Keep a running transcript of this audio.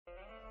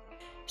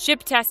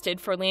Ship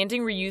tested for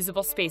landing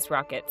reusable space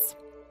rockets.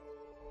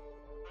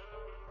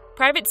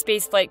 Private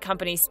spaceflight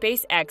company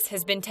SpaceX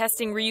has been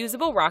testing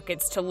reusable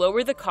rockets to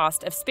lower the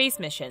cost of space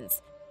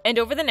missions. And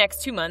over the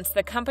next 2 months,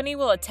 the company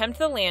will attempt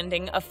the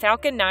landing of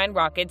Falcon 9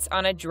 rockets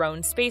on a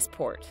drone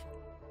spaceport.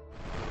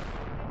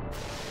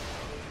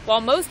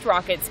 While most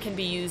rockets can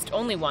be used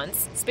only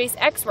once,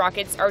 SpaceX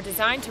rockets are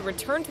designed to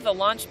return to the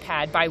launch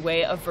pad by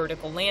way of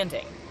vertical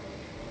landing.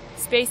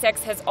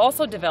 SpaceX has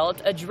also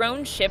developed a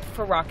drone ship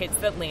for rockets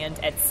that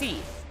land at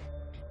sea.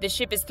 The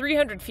ship is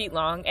 300 feet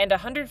long and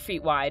 100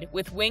 feet wide,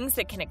 with wings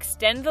that can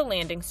extend the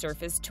landing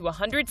surface to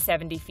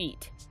 170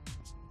 feet.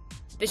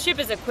 The ship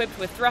is equipped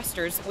with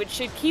thrusters, which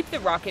should keep the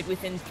rocket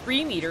within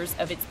 3 meters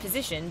of its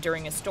position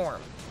during a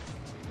storm.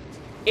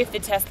 If the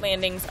test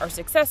landings are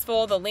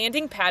successful, the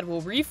landing pad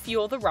will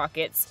refuel the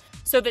rockets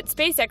so that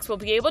SpaceX will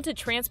be able to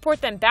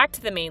transport them back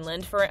to the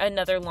mainland for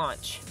another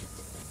launch.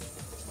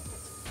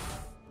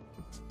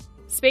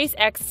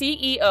 SpaceX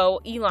CEO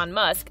Elon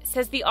Musk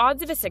says the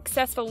odds of a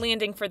successful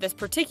landing for this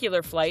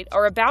particular flight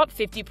are about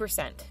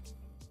 50%.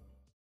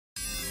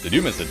 Did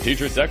you miss a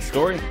Teacher Sex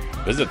story?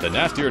 Visit the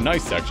Nasty or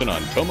Nice section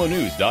on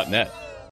TomoNews.net.